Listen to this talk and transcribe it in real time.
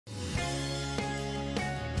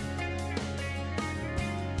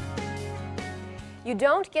You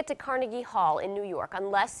don't get to Carnegie Hall in New York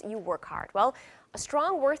unless you work hard. Well, a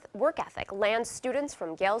strong work ethic lands students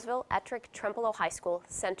from Galesville, Ettrick, Trempealeau High School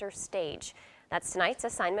center stage. That's tonight's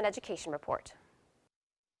assignment education report.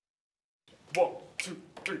 1, 2,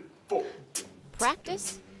 3, 4.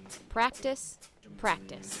 Practice, practice,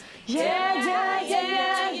 practice. Yeah.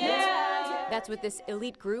 That's what this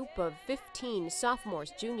elite group of 15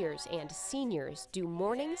 sophomores, juniors, and seniors do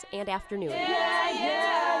mornings and afternoons.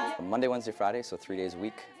 Monday, Wednesday, Friday, so 3 days a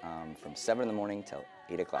week, from 7 in the morning till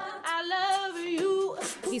 8 o'clock. I love you.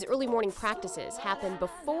 These early morning practices happen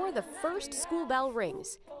before the first school bell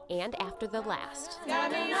rings and after the last.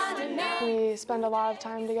 We spend a lot of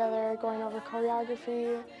time together going over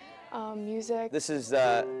choreography, music. This is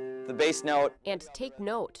the bass note. And take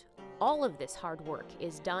note, all of this hard work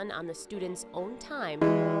is done on the students' own time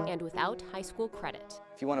and without high school credit.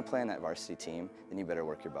 If you want to play on that varsity team, then you better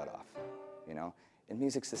work your butt off, you know? And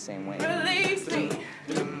music's the same way.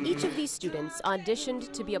 Each of these students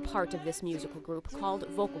auditioned to be a part of this musical group called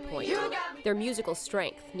Vocal Point. Their musical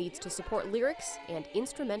strength needs to support lyrics and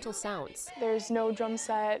instrumental sounds. There's no drum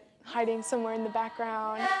set hiding somewhere in the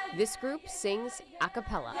background. This group sings a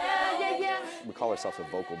cappella. We call ourselves a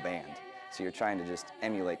vocal band. So you're trying to just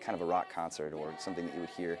emulate kind of a rock concert or something that you would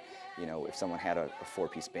hear, you know, if someone had a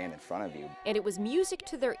four-piece band in front of you. And it was music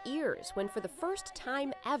to their ears when, for the first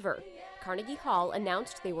time ever, Carnegie Hall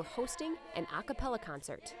announced they were hosting an a cappella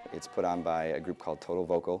concert. It's put on by a group called Total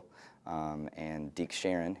Vocal, and Deke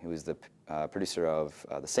Sharon, who is the producer of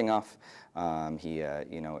the Sing-Off. He,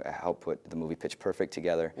 you know, helped put the movie Pitch Perfect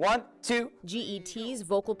together. 1, 2. GET's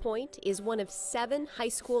Vocal Point is one of 7 high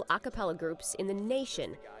school a cappella groups in the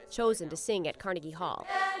nation chosen to sing at Carnegie Hall.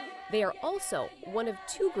 They are also one of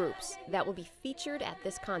 2 groups that will be featured at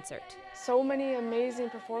this concert. So many amazing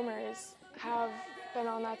performers have been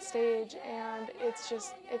on that stage, and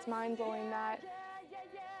it's mind-blowing that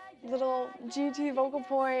little GT Vocal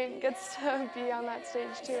Point gets to be on that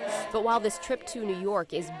stage too. But while this trip to New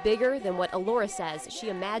York is bigger than what Alora says she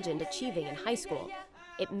imagined achieving in high school,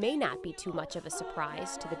 it may not be too much of a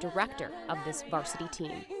surprise to the director of this varsity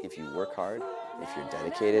team. If you work hard, if you're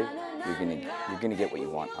dedicated, you're gonna get what you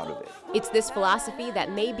want out of it. It's this philosophy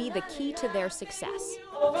that may be the key to their success.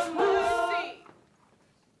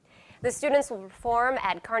 The students will perform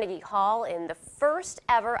at Carnegie Hall in the first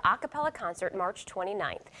ever a cappella concert March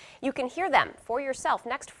 29th. You can hear them for yourself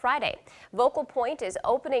next Friday. Vocal Point is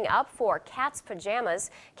opening up for Cat's Pajamas.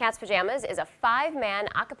 Cat's Pajamas is a 5-man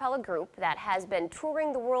a cappella group that has been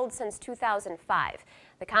touring the world since 2005.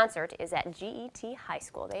 The concert is at GET High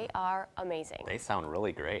School. They are amazing. They sound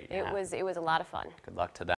really great. It was a lot of fun. Good luck to them.